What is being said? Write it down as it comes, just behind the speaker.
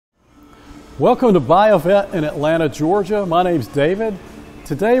Welcome to Buy a Vet in Atlanta, Georgia. My name's David.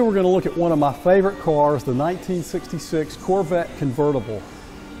 Today we're going to look at one of my favorite cars, the 1966 Corvette Convertible.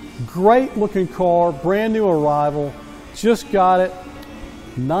 Great looking car, brand new arrival. Just got it.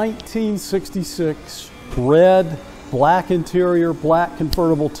 1966, red, black interior, black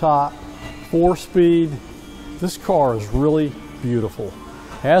convertible top, 4-speed. This car is really beautiful.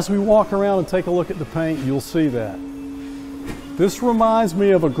 As we walk around and take a look at the paint, you'll see that. This reminds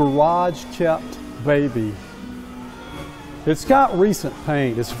me of a garage-kept baby. It's got recent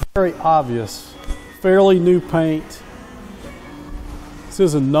paint. It's very obvious. Fairly new paint. This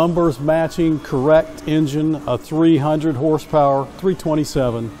is a numbers matching correct engine, a 300 horsepower,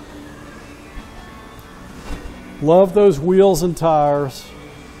 327. Love those wheels and tires.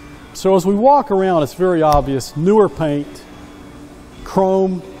 So as we walk around, it's very obvious. Newer paint.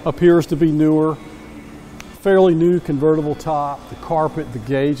 Chrome appears to be newer. Fairly new convertible top, the carpet, the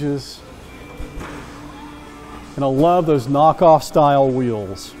gauges. And I love those knockoff style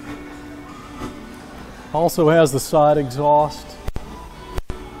wheels. Also has the side exhaust.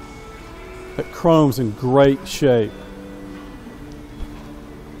 That chrome's in great shape.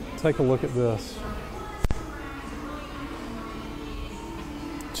 Take a look at this.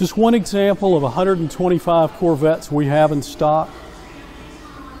 Just one example of 125 Corvettes we have in stock.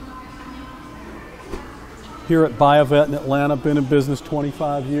 Here at Buy a Vet in Atlanta, been in business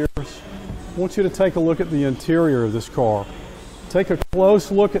 25 years. I want you to take a look at the interior of this car. Take a close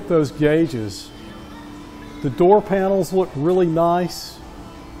look at those gauges. The door panels look really nice.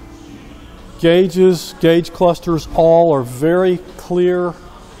 Gauges, gauge clusters, all are very clear,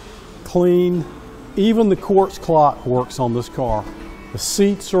 clean. Even the quartz clock works on this car. The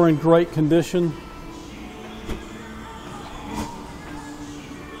seats are in great condition.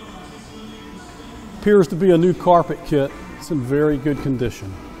 Appears to be a new carpet kit. It's in very good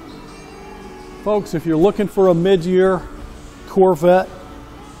condition. Folks, if you're looking for a mid-year Corvette,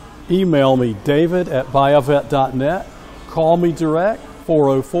 email me, david@buyavet.net. Call me direct,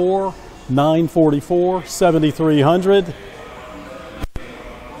 404-944-7300.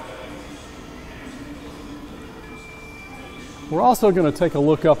 We're also going to take a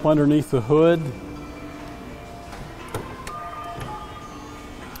look up underneath the hood.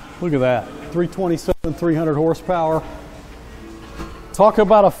 Look at that. 327, 300 horsepower. Talk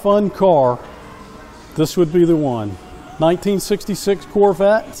about a fun car. This would be the one. 1966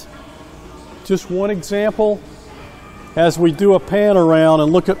 Corvette. Just one example as we do a pan around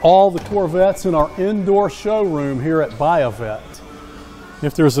and look at all the Corvettes in our indoor showroom here at Buy a Vet.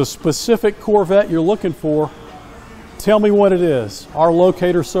 If there's a specific Corvette you're looking for, tell me what it is. Our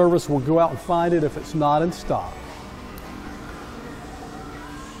locator service will go out and find it if it's not in stock.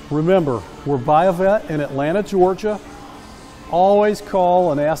 Remember, we're Buy a Vet in Atlanta, Georgia. Always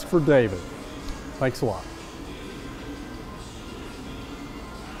call and ask for David. Thanks a lot.